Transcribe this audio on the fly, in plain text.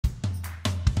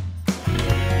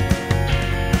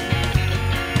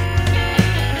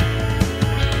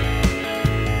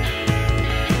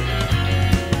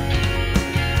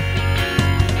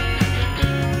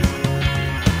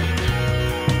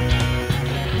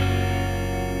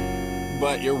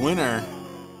But your winner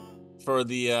for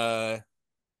the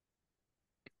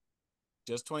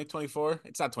just 2024,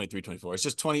 it's not 23-24. It's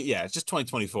just 20, yeah, it's just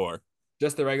 2024.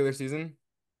 Just the regular season?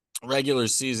 Regular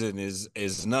season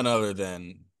is none other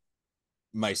than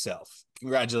myself.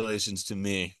 Congratulations to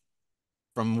me.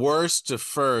 From worst to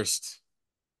first,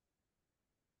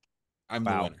 I'm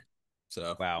the Wow. winner.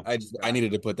 So Wow. I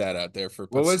needed to put that out there for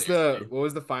What was the posterity. what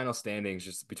was the final standings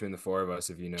just between the four of us,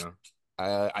 if you know?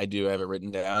 I do have it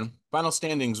written down. Final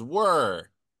standings were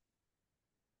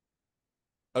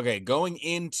okay, going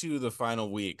into the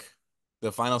final week,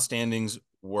 the final standings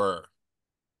were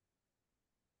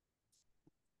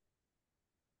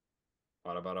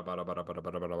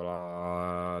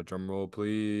Drum roll,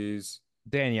 please.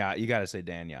 Dan Yacht, you got to say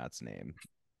Dan Yacht's name.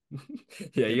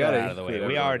 Yeah, you Get that gotta out of the way. include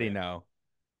We everyone already here. know.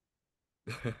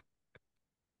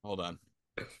 hold on.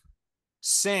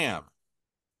 Sam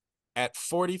at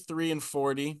 43 and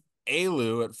 40,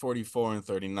 Alu at 44 and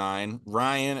 39,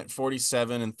 Ryan at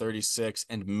 47 and 36,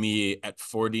 and me at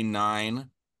 49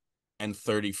 and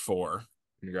 34.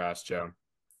 Congrats, Joe.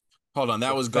 Hold on, The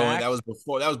fact, that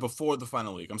was before the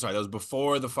final week. I'm sorry, that was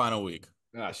before the final week.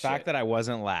 Ah, the fact shit. that I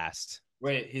wasn't last.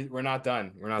 Wait, we're not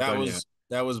done. We're not done yet.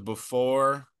 That was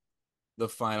before the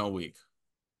final week.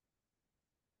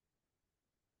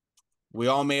 We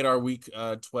all made our week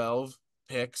 12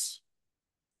 picks,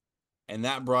 and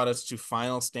that brought us to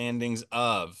final standings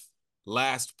of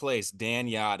last place, Dan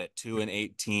Yacht at 2 and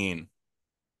 18. Tough.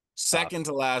 Second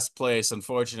to last place,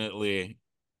 unfortunately,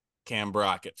 Cam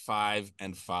Brock at 5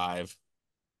 and 5.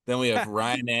 Then we have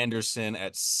Ryan Anderson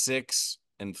at 6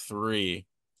 and 3.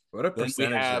 What a Then we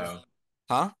percentage, have, though.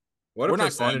 huh? What a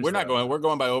percentage, We're not though. going. We're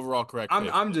going by overall correct pick.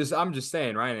 I'm just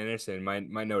saying, Ryan Anderson might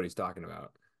know what he's talking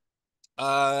about.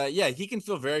 Yeah, he can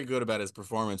feel very good about his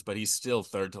performance, but he's still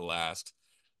third to last.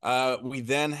 We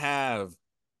then have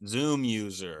Zoom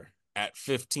user at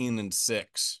 15 and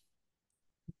 6.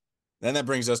 Then that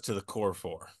brings us to the core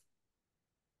four.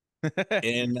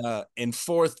 In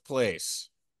fourth place,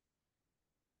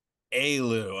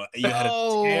 Alu. You had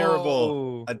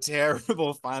No. a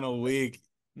terrible final week.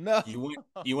 No.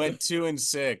 You went 2 and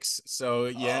 6.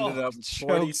 So Oh,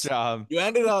 choke job. you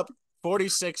ended up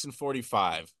 46 and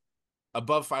 45,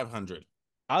 above 500.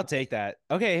 I'll take that.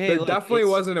 Okay, hey, There look, definitely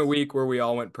it's wasn't a week where we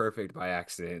all went perfect by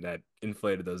accident that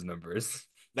inflated those numbers.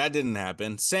 That didn't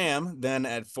happen. Sam then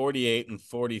at 48 and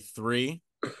 43.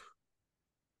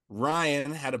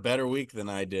 Ryan had a better week than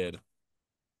I did,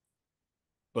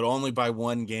 but only by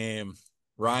one game.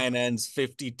 Ryan ends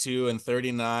 52 and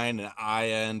 39, and I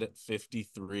end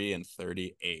 53 and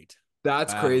 38.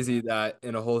 That's wow. crazy that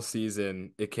in a whole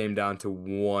season it came down to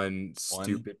one One,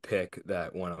 stupid pick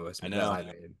that one of us I that know, I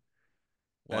made.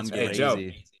 one That's Hey Joe, game.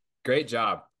 crazy. great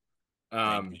job.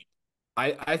 Thank Um, you.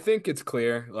 I think it's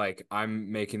clear like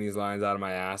I'm making these lines out of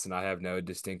my ass and I have no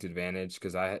distinct advantage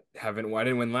because I didn't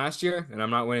win last year and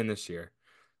I'm not winning this year.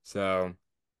 So,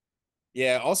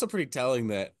 Yeah, also pretty telling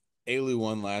that Alu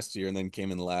won last year and then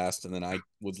came in last, and then I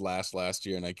was last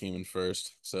year and I came in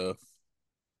first. So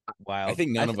I Wild. think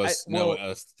none of us know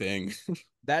Well, a thing.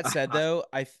 that said though,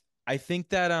 I think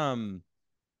that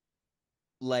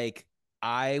like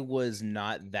I was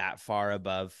not that far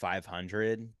above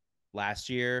 500 last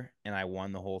year and I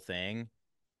won the whole thing.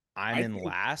 I'm I in think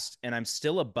last and I'm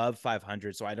still above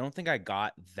 500, so I don't think I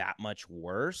got that much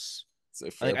worse. it's a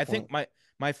Like fair I think point.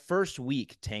 my first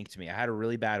week tanked me. I had a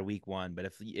really bad week 1,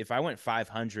 but if I went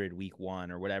 500 week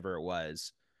 1 or whatever it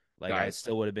was, like I guys,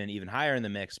 still would have been even higher in the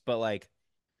mix, but like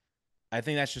I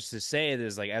think that's just to say it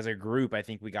is like as a group I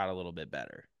think we got a little bit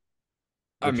better,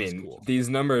 I which is mean, cool. these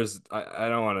numbers, I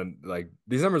don't want to like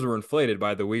these numbers were inflated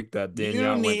by the week that You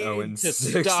Danielle went 0 need and to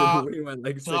 6 and stop we went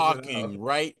like 6 and 0. talking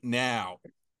right now.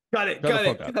 Cut it, Shut the cut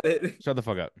fuck it, up. cut it. Shut the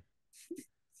fuck up.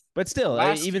 But still,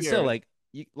 Last even still, year, like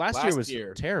last year last was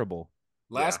year, terrible.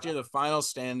 Yeah. last year, the final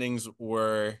standings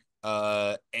were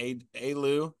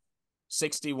Alu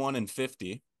 61 and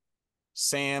 50,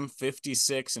 Sam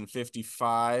 56 and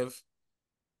 55,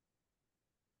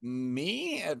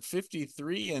 me at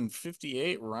 53 and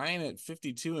 58, Ryan at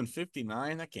 52 and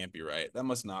 59. That can't be right. That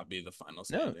must not be the final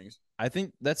No, standings. I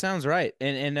think that sounds right.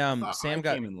 And I thought I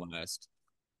came in last.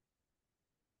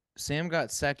 Sam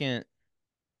got second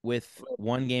with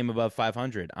one game above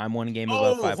 500. I'm one game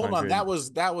above Oh, hold on.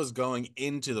 500. That was going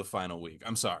into the final week.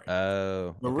 I'm sorry.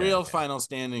 Oh, The okay, real okay. final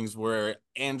standings were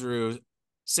Andrew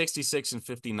 66 and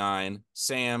 59,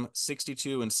 Sam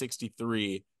 62 and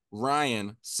 63,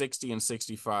 Ryan 60 and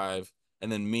 65,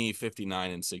 and then me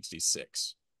 59 and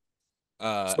 66. So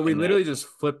we And then literally just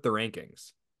flipped the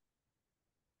rankings.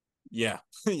 yeah,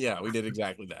 yeah, we did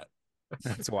exactly that.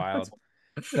 That's wild.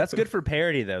 That's good for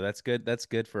parody though. That's good. That's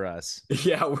good for us.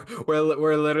 Yeah, we're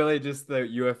literally just the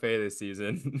UFA this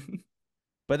season.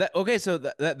 But that okay, so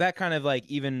that kind of like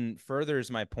even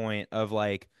furthers my point of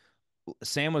like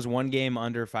Sam was one game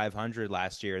under 500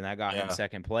 last year and that got him Yeah.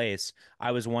 second place.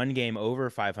 I was one game over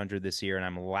 500 this year and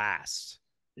I'm last.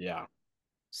 Yeah. Yeah.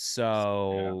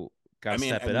 So got I to mean,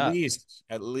 step it up.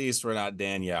 at least we're not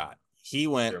Dan Yacht. He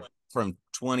went True. from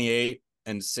 28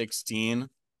 and 16,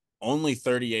 only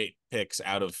 38 picks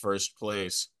out of first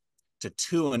place, to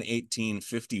 2 and 18,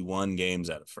 51 games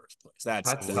out of first place. That's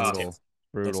That's tough. Brutal. That's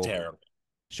Brutal. terrible.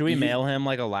 Should we You- mail him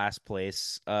like a last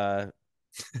place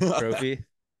trophy?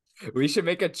 We should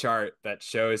make a chart that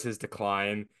shows his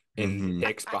decline in Mhm.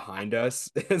 picks behind us.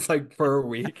 It's like per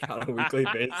week on a weekly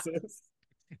basis.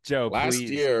 Joe, Last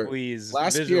please, year- please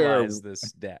last year- visualize this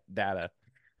data.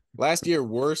 Last year,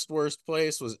 worst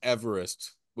place was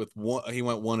Everest with one. He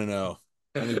went 1-0,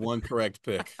 only one correct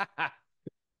pick.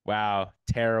 Wow,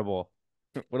 terrible.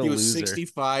 What a He was loser.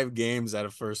 65 games out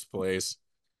of first place.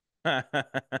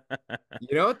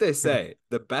 You know what they say?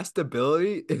 The best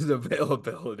ability is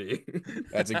availability.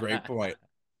 That's a great point.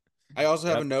 I also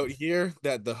have a Yep. note here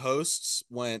that the hosts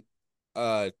went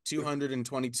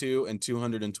 222 and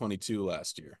 222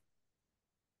 last year.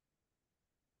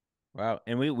 Wow,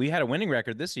 and we had a winning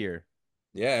record this year.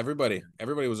 Yeah, everybody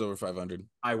was over 500.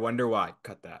 I wonder why.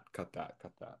 Cut that. Cut that.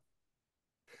 Cut that.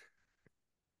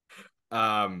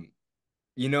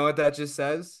 You know what that just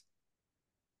says?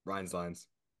 Ryan's lines.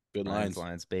 Good Lines, lines.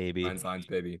 lines, baby. Ryan's lines,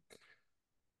 baby.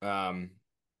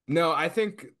 No, I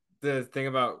think the thing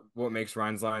about what makes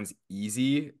Ryan's lines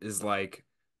easy is like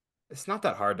it's not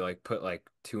that hard to like put like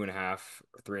 2.5,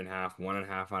 3.5,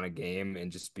 1.5 on a game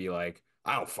and just be like,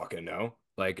 I don't fucking know.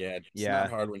 Like, Yeah, it's Yeah. not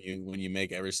hard when you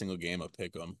make every single game a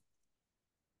pick 'em.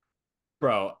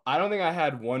 bro, I don't think I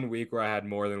had one week where I had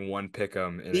more than one pick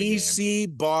 'em in a game. DC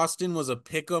Boston was a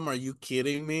pick 'em. Are you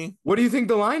kidding me? What do you think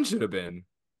the line should have been?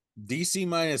 DC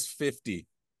minus 50.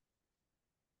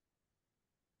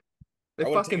 They I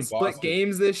would've fucking taken split Boston.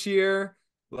 games this year.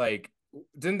 Like,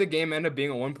 didn't the game end up being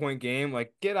a 1-point game?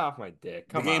 Like, get off my dick.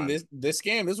 Come on. This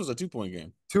was a 2-point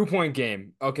game. 2-point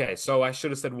game. Okay, so I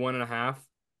should have said 1.5.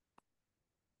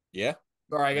 Yeah.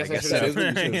 Or I guess I guess should that have is what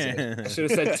you should have said. I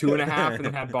should have said 2.5 and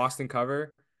then had Boston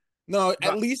cover. No,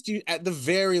 But- at the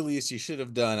very least, you should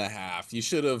have done a half. You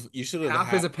should have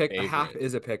Half is a pick. favorite. Half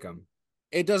is a pick 'em.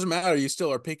 It doesn't matter. You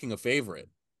still are picking a favorite.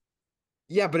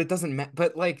 Yeah, but it doesn't matter.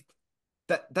 But like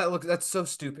that's so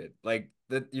stupid. Like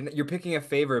that you're picking a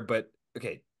favorite, but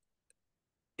okay.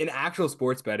 In actual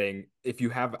sports betting, if you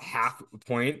have half a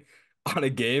point on a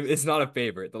game, it's not a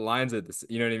favorite. The lines are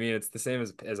you know what I mean? It's the same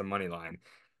as a money line.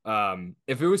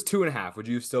 If it was 2.5, would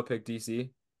you have still picked DC?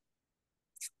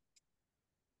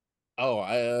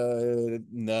 Oh,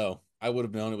 no. I would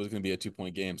have known it was going to be a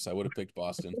 2-point game, so I would have picked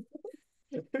Boston.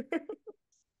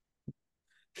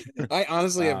 I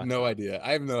honestly Wow. have no idea.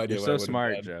 I have no idea You're what so I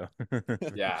would have smart, done.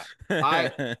 Joe. Yeah.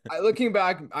 I looking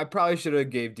back, I probably should have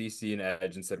gave DC an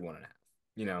edge and said 1.5.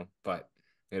 You know, but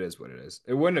it is what it is.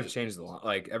 It wouldn't have changed the line.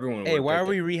 Like everyone. Hey, would why pick are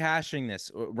we it. rehashing this?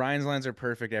 Ryan's lines are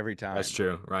perfect every time. That's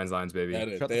true. Ryan's lines, baby. That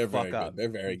is, Shut the they're fuck very up. good.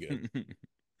 They're very good.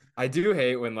 I do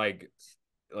hate when like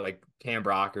Cam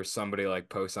Brock or somebody like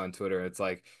posts on Twitter. It's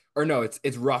like, or no, it's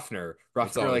Ruffner.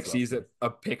 Ruffner always like sees Ruffner. a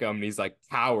pick 'em and he's like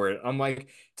coward. I'm like,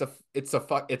 it's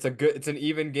an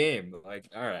even game. Like,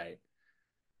 all right.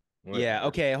 Yeah. Whatever.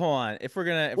 Okay. Hold on. If we're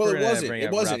gonna Well, it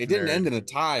bring wasn't. up It didn't Ruffner- end in a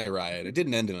tie, Riot. It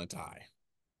didn't end in a tie.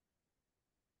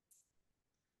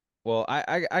 Well,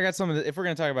 I got some of the, if we're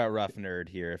gonna talk about rough nerd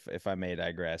here, if I may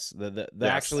digress, the Yes.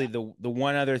 actually the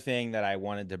one other thing that I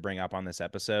wanted to bring up on this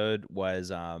episode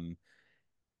was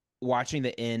watching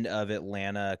the end of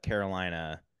Atlanta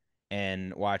Carolina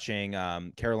and watching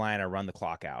Carolina run the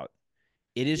clock out.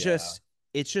 It is Yeah.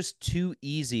 it's just too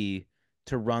easy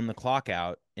to run the clock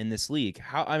out in this league.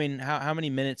 How many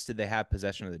minutes did they have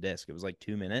possession of the disc? It was like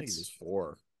 2 I think it minutes. was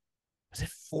 4. Was it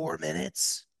 4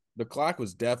 minutes? The clock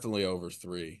was definitely over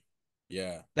 3.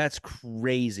 Yeah. That's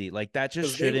crazy. Like that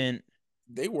just 'Cause they- shouldn't.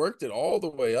 They worked it all the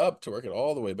way up to work it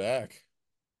all the way back.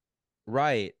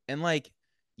 Right. And like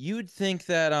you'd think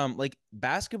that like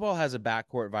basketball has a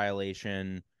backcourt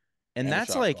violation and a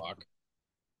that's shot like clock.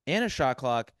 and a shot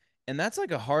clock and that's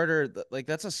like a harder like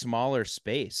that's a smaller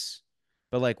space.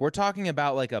 But like we're talking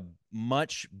about like a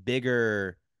much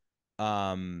bigger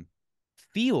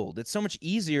field. It's so much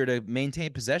easier to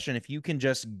maintain possession if you can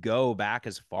just go back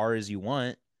as far as you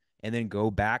want and then go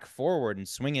back forward and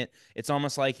swing it. It's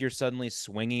almost like you're suddenly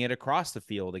swinging it across the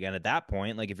field again at that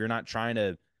point. Like if you're not trying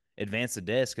to advance the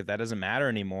disc, if that doesn't matter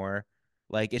anymore,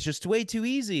 like it's just way too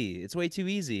easy. It's way too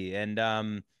easy. And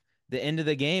the end of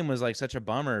the game was like such a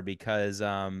bummer because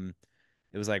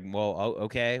it was like, well, oh,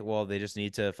 okay, well, they just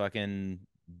need to fucking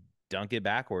dunk it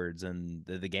backwards and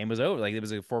the game was over. Like it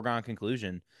was a foregone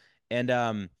conclusion.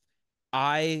 And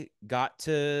I got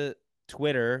to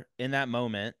Twitter in that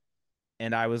moment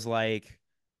and I was like,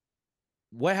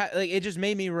 like it just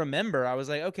made me remember. I was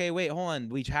like, okay, wait, hold on.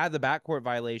 We had the backcourt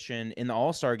violation in the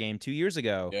All-Star game 2 years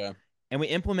ago. Yeah. And we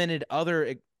implemented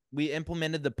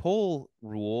the pull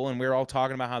rule and we were all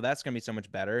talking about how that's going to be so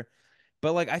much better.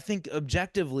 But like I think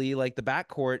objectively, like the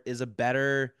backcourt is a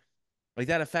better, like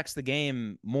that affects the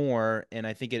game more and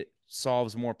I think it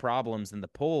solves more problems than the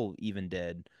pull even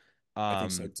did. I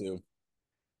think so Um too.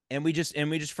 and we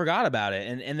just forgot about it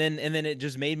and then it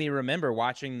just made me remember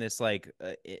watching this like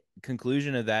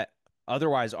conclusion of that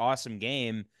otherwise awesome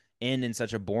game end in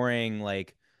such a boring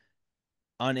like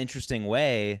uninteresting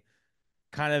way.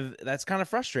 That's kind of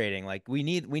frustrating. Like we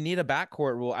need a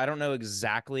backcourt rule. I don't know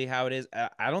exactly how it is.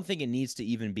 I don't think it needs to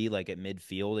even be like at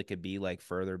midfield. It could be like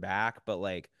further back, but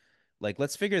like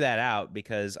let's figure that out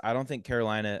because I don't think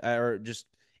Carolina or just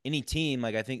any team,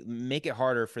 like I think make it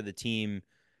harder for the team.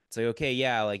 It's like, okay,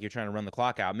 yeah, like you're trying to run the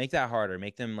clock out. Make that harder.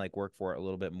 Make them like work for it a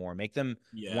little bit more. Make them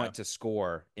Yeah. want to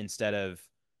score instead of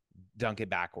dunk it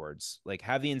backwards. Like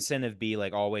have the incentive be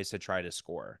like always to try to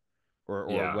score or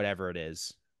Yeah. whatever it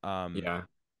is. Yeah.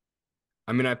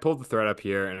 I mean, I pulled the thread up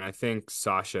here, and I think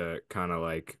Sasha kind of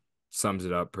like sums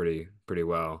it up pretty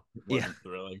well. It Yeah, wasn't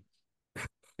thrilling.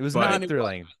 it was But I mean, not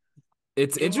thrilling.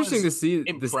 it's it interesting was to see this.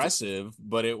 impressive,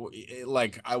 but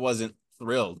like I wasn't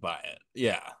thrilled by it.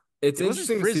 Yeah. It's It wasn't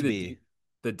interesting to see frisbee.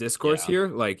 the discourse Yeah. here.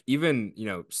 Like even,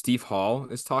 Steve Hall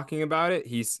is talking about it.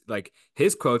 He's like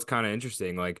his quote's kind of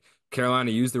interesting. Like Carolina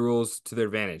used the rules to their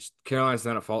advantage. Carolina's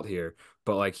not at fault here,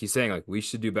 but like he's saying like we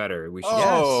should do better. We should Yes,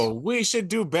 Oh, we should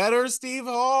do better, Steve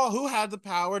Hall. Who had the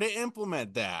power to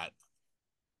implement that?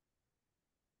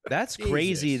 that's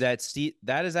crazy. Jesus.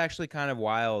 That is actually kind of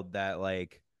wild. That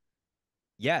like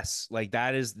yes, like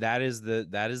that is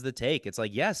the take. It's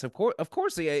like yes, of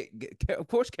course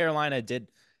Carolina did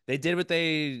what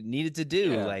they needed to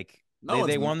do. Yeah. Like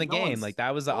they won the No game. Like one's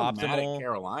that was the no one's mad at optimal.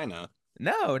 Carolina.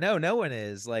 No one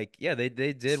is. Like, yeah, they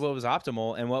did what was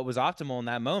optimal, and what was optimal in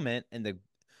that moment, and the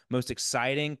most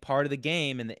exciting part of the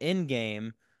game in the end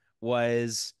game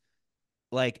was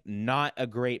like not a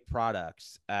great product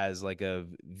as like a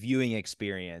viewing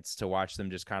experience to watch them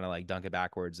just kind of like dunk it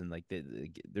backwards and like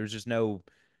there's just no.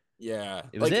 Yeah.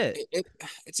 It was Like it.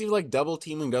 it seems like double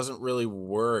teaming doesn't really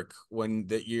work when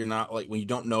that you're not like when you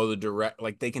don't know the direct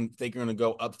like they're gonna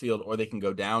go upfield or they can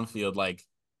go downfield. Like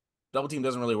double team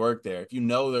doesn't really work there. If you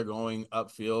know they're going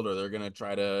upfield or they're gonna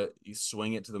try to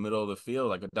swing it to the middle of the field,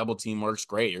 like a double team works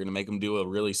great. You're gonna make them do a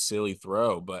really silly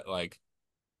throw, but like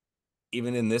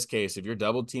even in this case, if you're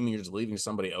double teaming, you're just leaving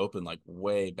somebody open like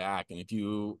way back, and if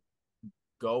you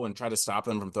go and try to stop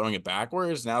them from throwing it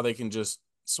backwards, now they can just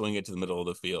swing it to the middle of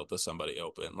the field to somebody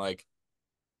open. Like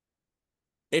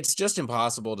it's just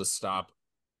impossible to stop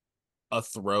a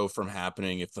throw from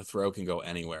happening if the throw can go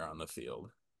anywhere on the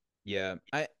field. Yeah.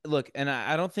 I look, and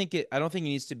I don't think it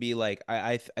needs to be like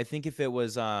I think if it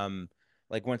was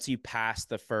like once you pass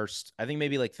the first, I think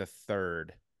maybe like the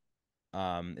third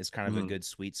is kind of a Mm-hmm. good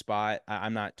sweet spot.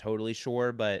 I'm not totally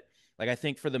sure, but like I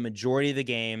think for the majority of the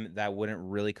game that wouldn't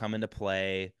really come into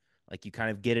play. Like you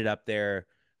kind of get it up there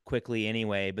quickly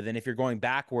anyway, but then if you're going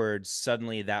backwards,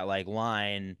 suddenly that like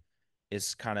line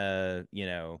is kind of,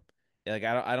 like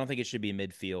I don't think it should be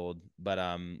midfield, but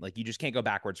like you just can't go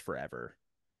backwards forever,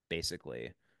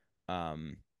 basically.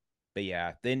 Um but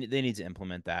yeah, they need to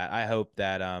implement that. I hope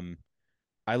that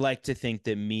I like to think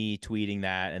that me tweeting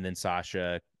that and then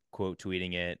Sasha quote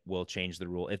tweeting it will change the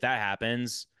rule. If that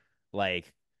happens,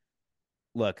 like,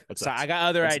 look, That's so I us. got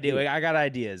other Let's ideas. do it. I got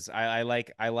ideas. I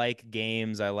like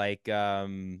games. I like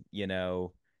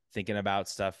thinking about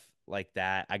stuff like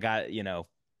that. I got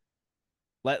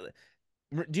let.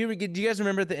 Do you guys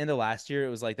remember at the end of last year? It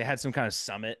was like they had some kind of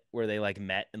summit where they like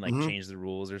met and like Mm-hmm. changed the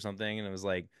rules or something, and it was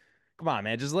like, come on,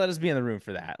 man, just let us be in the room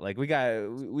for that. Like we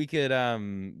could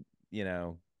you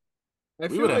know I We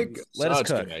feel would have like let us such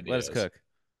good cook. Let us ideas. cook.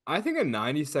 I think a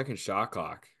 90-second shot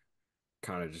clock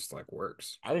kind of just like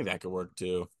works. I think that could work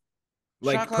too.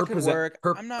 Shot Like clock could work.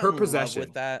 I'm not per in love with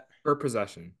possession. that. Per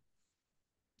possession.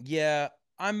 Yeah,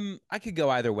 I could go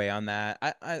either way on that.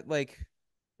 I like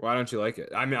Why don't you like it?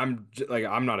 I mean, like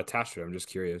I'm not attached to it. I'm just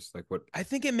curious. Like what? I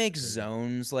think it makes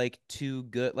zones like too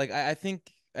good. Like I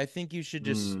think you should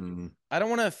just Hmm. I don't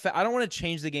want to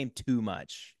change the game too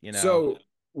much, So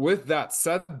with that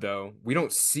said, though, we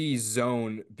don't see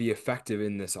zone be effective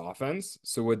in this offense.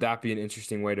 So would that be an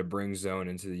interesting way to bring zone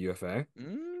into the UFA?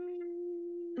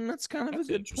 Mm, That's kind of That's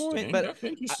a good point, interesting. but That's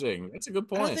interesting. That's a good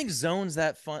I don't point. think zone's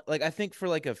that fun. Like I think for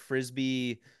like a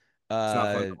frisbee It's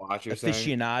not fun to watch, you're saying?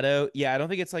 aficionado, yeah, I don't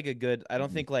think it's like a good. I don't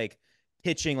Mhm. think like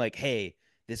pitching like, hey,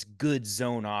 this good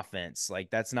zone offense. Like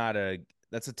that's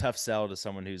a tough sell to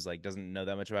someone who's like doesn't know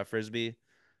that much about frisbee.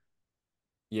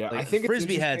 Yeah, I Like think it's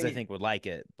frisbee heads, I interesting. think would like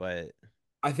it, but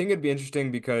I think it'd be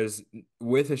interesting because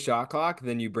with a shot clock,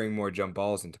 then you bring more jump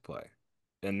balls into play.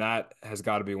 And that has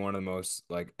got to be one of the most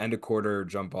like end of quarter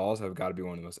jump balls have got to be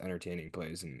one of the most entertaining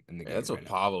plays in the Yeah, game that's right what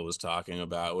now. Pavel was talking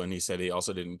about when he said he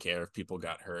also didn't care if people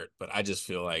got hurt. But I just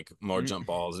feel like more Mm. jump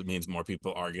balls, it means more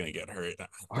people are going to get hurt.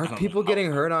 Are I don't know. people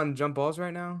getting hurt on jump balls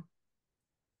right now?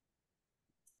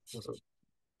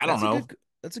 I don't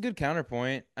that's a know. good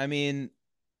counterpoint. I mean,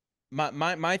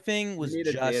 my thing We was need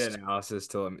a data just analysis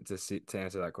to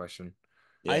answer that question.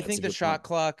 Yeah, I it's a think the good point. shot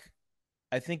clock.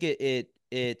 I think it's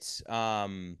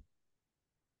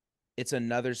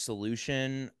another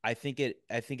solution. I think it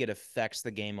affects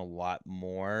the game a lot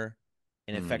more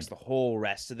and affects Mm. the whole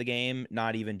rest of the game,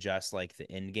 not even just like the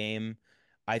end game.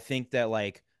 I think that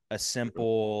like a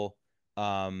simple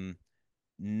um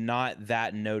not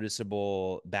that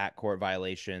noticeable backcourt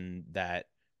violation that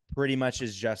pretty much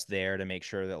is just there to make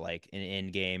sure that like an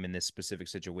end game in this specific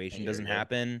I situation hear doesn't you.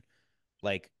 happen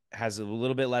like has a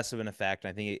little bit less of an effect.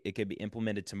 I think it could be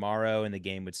implemented tomorrow and the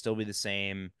game would still be the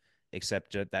same,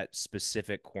 except that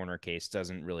specific corner case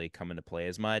doesn't really come into play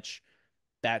as much.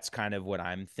 That's kind of what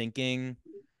I'm thinking.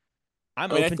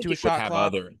 I'm I mean, I open think to a shot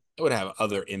clock. it would have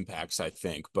other impacts, I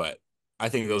think, but I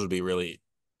think those would be really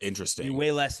It'd be interesting.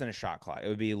 way less than a shot clock. It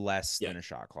would be less Yeah. than a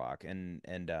shot clock.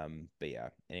 But yeah,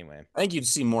 anyway. I think you'd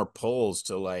see more pulls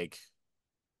to like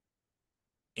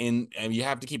and you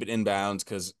have to keep it inbounds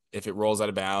because if it rolls out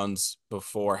of bounds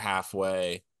before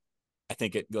halfway, I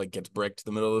think it like gets bricked to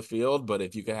the middle of the field. But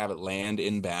if you could have it land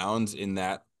inbounds in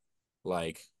that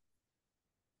like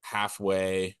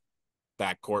halfway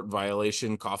backcourt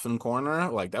violation coffin corner,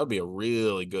 like that would be a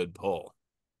really good pull.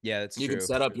 Yeah, that's You could true.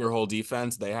 set up your whole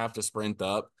defense. They have to sprint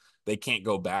up. They can't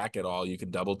go back at all. You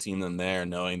could double team them there,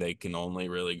 knowing they can only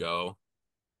really go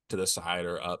to the side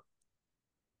or up.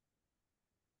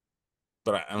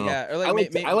 But I don't know. Yeah, or like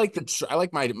maybe I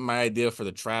like my idea for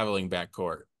the traveling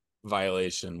backcourt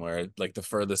violation where like the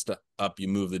furthest up you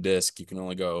move the disc, you can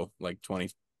only go like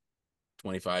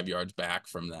 25 yards back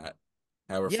from that.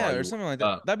 However yeah, far or you something like that.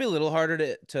 up That'd be a little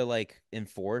harder to like for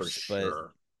enforce, but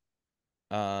sure.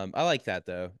 I like that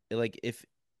though. Like if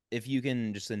you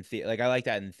can just like I like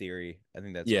that in theory. I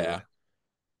think that's Yeah. cool.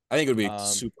 I think it would be Um,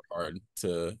 super hard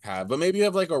to have, but maybe you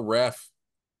have like a ref.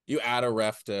 You add a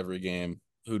ref to every game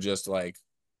who just like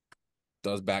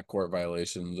does backcourt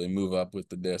violations. They move up with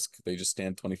the disc. They just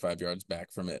stand 25 yards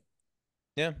back from it.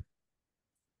 yeah,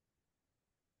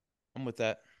 I'm with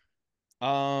that.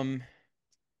 Um,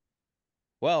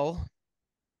 well,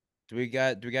 do we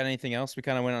got anything else? We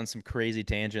kind of went on some crazy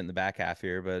tangent in the back half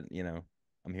here, but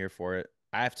I'm here for it.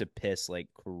 I have to piss like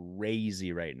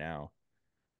crazy right now.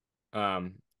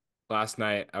 Um, Last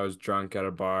night I was drunk at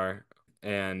a bar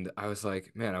and I was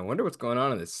like, man, I wonder what's going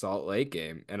on in this Salt Lake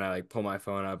game. And I like pull my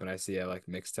phone up and I see a like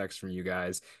mixed text from you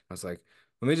guys. I was like,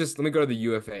 let me go to the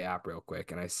UFA app real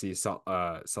quick. And I see Salt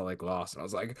Lake lost. And I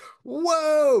was like,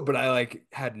 whoa! But I like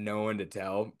had no one to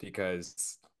tell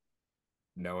because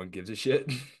no one gives a shit.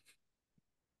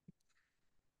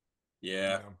 Yeah,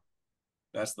 Yeah.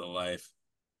 that's the life.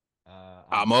 I'm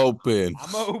I'm open.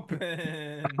 I'm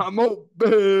open. I'm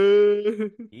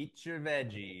open. Eat your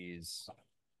veggies.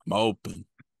 I'm open.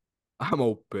 I'm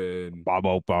open. I'm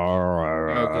Oh, can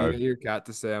you get open. your cat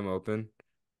to say I'm open?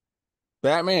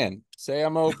 Batman, say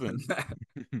I'm open.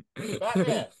 Batman,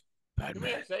 come Batman.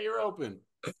 here, say you're open.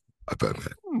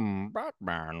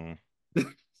 Batman.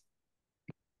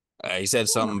 He said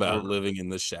something about living in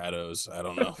the shadows. I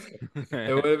don't know.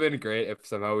 It would have been great if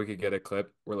somehow we could get a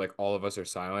clip where like all of us are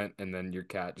silent and then your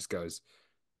cat just goes,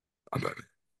 I'm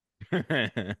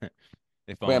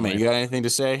If Batman, only. you got anything to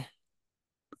say?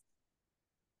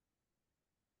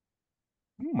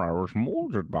 I was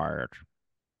molded by it.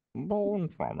 Born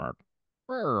from it.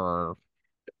 Oh,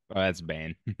 that's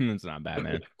Bane. That's not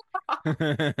Batman.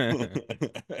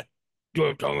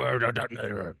 Don't tell me the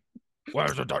detonator.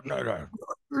 Where's the detonator?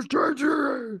 It's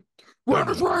danger.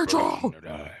 Where's Where's Rachel?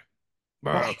 Rachel?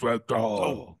 Where's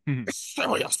Rachel?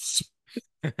 Serious.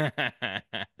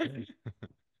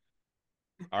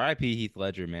 R.I.P. Heath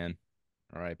Ledger, man.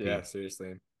 Yeah, R.I.P.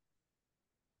 seriously.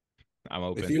 I'm If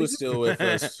open. he was still with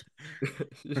us,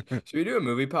 Should we do a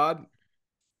movie pod?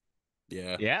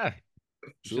 yeah. Yeah.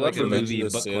 Should we Should like watch a Revenge of movie the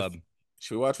book Sith? club.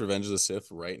 Should we watch Revenge of the Sith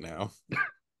right now?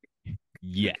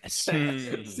 Yes.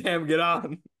 Sam, get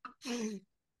on.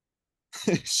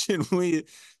 should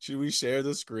we share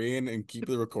the screen and keep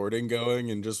the recording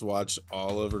going and just watch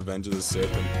all of Revenge of the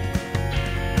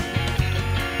Sith?